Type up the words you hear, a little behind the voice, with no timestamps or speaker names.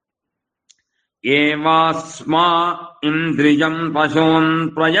एवास्मा इन्द्रियम् पशून्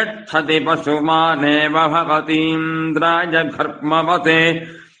प्रयच्छति पशुमानेव भवतीन्द्राय घर्मवते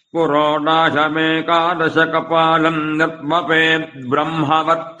पुरोडाशमेकादशकपालम् निर्वपेत्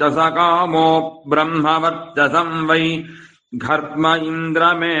ब्रह्मवर्चस कामो ब्रह्मवर्चसं वै घर्म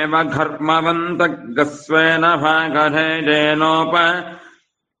इन्द्रमेव घर्मवन्तगस्वेन भागधेजेनोप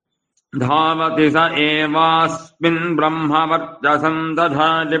धावति स एवास्मिन् ब्रह्मवर्चसम्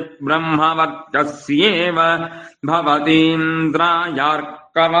दधाति ब्रह्मवर्चस्येव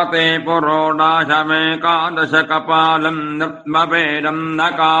भवतीन्द्रायार्कवते पुरोडाशमेकादशकपालम् निर्वपेदम् न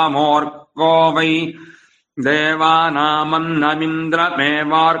कामोऽर्को वै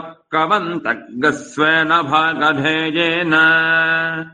देवानामन्नमिन्द्रमेवार्कवन्तगस्वेन भागधेयेन